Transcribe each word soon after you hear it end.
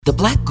The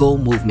Black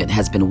Gold Movement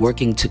has been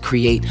working to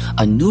create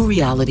a new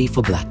reality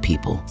for Black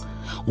people,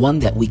 one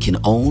that we can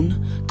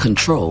own,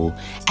 control,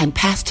 and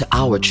pass to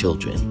our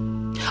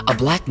children. A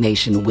Black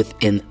nation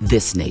within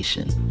this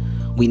nation.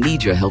 We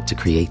need your help to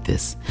create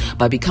this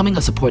by becoming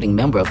a supporting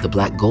member of the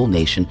Black Gold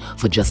Nation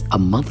for just a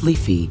monthly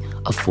fee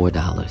of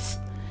 $4.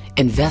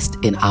 Invest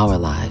in our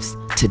lives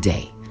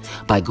today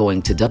by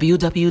going to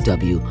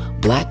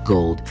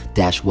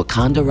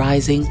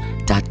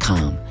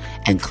www.blackgold-wakandarising.com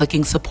and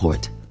clicking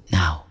support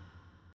now.